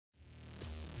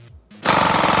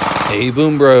Hey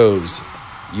Boom Bros,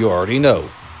 you already know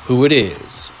who it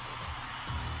is.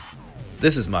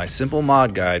 This is my simple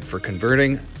mod guide for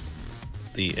converting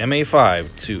the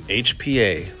Ma5 to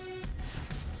HPA.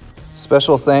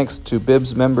 Special thanks to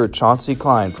Bibs member Chauncey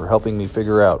Klein for helping me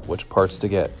figure out which parts to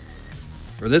get.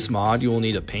 For this mod, you will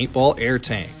need a paintball air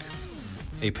tank,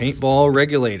 a paintball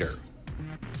regulator,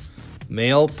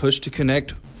 male push to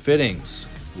connect fittings,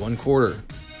 1/4,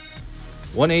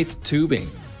 1/8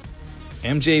 tubing,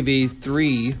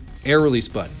 MJV3 air release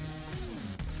button.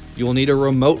 You will need a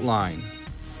remote line.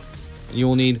 You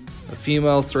will need a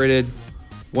female threaded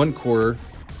 1/4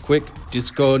 quick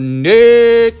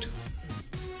disconnect.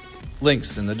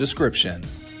 Links in the description.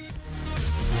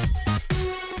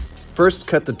 First,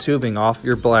 cut the tubing off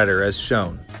your bladder as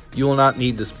shown. You will not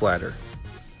need this bladder.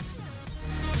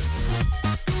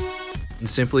 And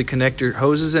simply connect your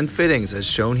hoses and fittings as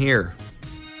shown here.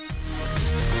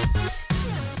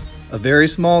 A very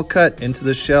small cut into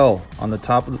the shell on the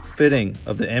top of the fitting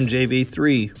of the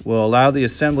MJV3 will allow the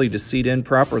assembly to seat in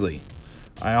properly.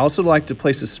 I also like to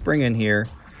place a spring in here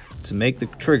to make the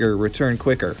trigger return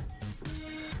quicker.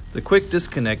 The quick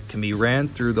disconnect can be ran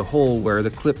through the hole where the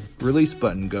clip release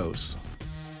button goes.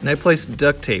 And I placed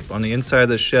duct tape on the inside of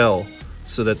the shell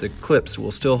so that the clips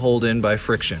will still hold in by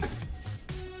friction.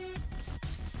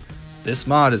 This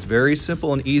mod is very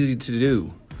simple and easy to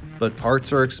do, but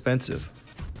parts are expensive.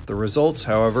 The results,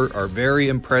 however, are very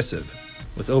impressive,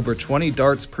 with over 20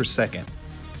 darts per second,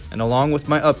 and along with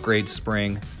my upgrade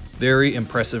spring, very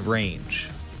impressive range.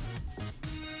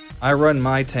 I run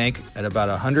my tank at about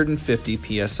 150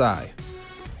 psi,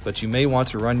 but you may want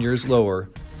to run yours lower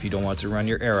if you don't want to run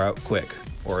your air out quick,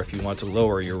 or if you want to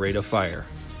lower your rate of fire.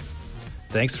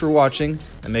 Thanks for watching,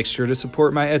 and make sure to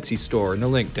support my Etsy store in the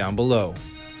link down below.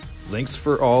 Links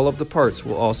for all of the parts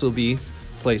will also be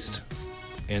placed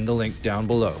in the link down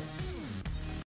below.